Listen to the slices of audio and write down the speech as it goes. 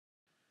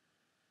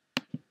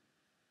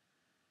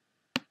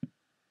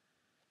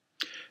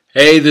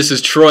Hey, this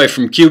is Troy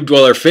from Cube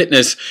Dweller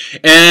Fitness,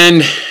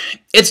 and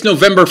it's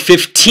November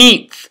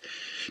 15th,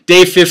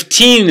 day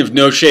 15 of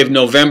No Shave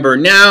November.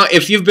 Now,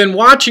 if you've been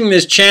watching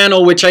this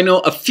channel, which I know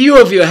a few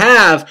of you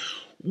have,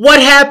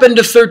 what happened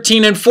to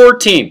 13 and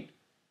 14?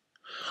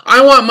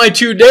 I want my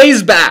 2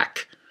 days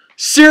back.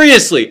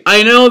 Seriously,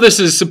 I know this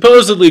is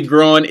supposedly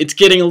growing, it's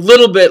getting a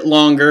little bit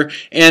longer,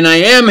 and I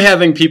am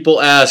having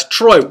people ask,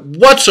 Troy,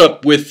 what's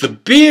up with the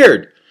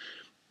beard?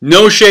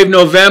 No Shave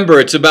November.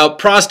 It's about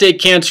prostate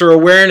cancer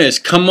awareness.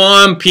 Come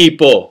on,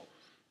 people.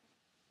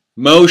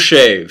 Mo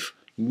shave.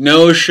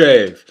 No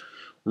shave.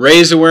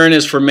 Raise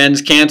awareness for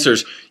men's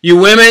cancers. You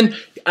women,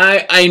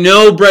 I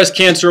know breast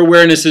cancer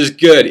awareness is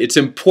good. It's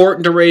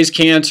important to raise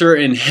cancer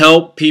and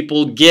help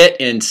people get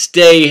and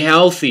stay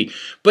healthy.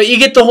 But you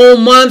get the whole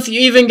month.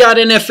 You even got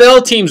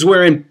NFL teams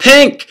wearing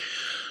pink.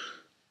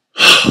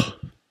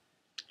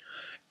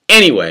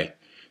 Anyway,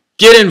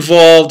 get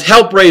involved.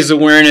 Help raise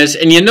awareness.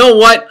 And you know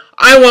what?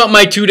 I want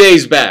my 2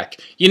 days back.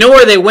 You know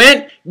where they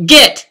went?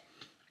 Git.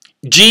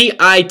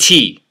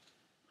 G-I-T.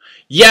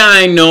 Yeah,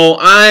 I know.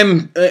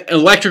 I'm an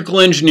electrical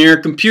engineer,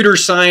 computer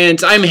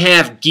science. I'm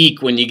half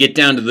geek when you get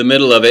down to the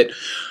middle of it.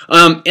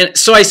 And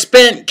so I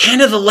spent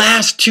kind of the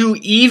last 2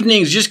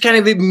 evenings just kind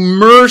of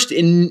immersed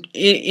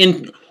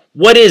in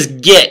what is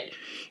Git.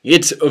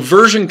 It's a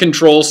version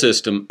control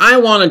system. I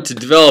wanted to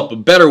develop a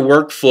better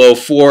workflow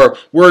for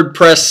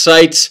WordPress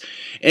sites,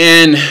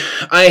 and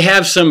I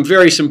have some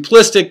very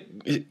simplistic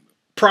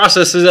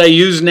processes I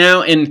use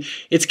now, and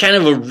it's kind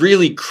of a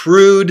really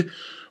crude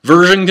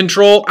version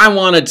control. I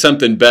wanted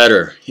something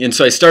better, and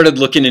so I started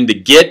looking into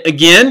Git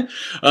again,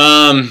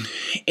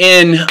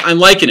 and I'm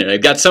liking it.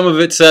 I've got some of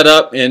it set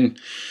up, and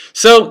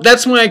so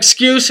that's my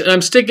excuse, and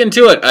I'm sticking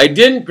to it. I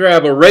didn't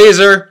grab a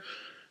razor.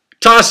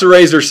 Toss a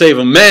razor, save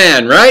a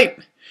man, right?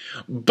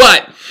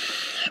 But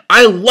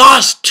I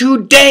lost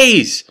 2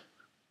 days.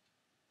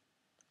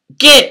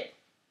 Git.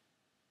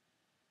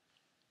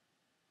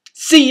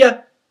 See ya.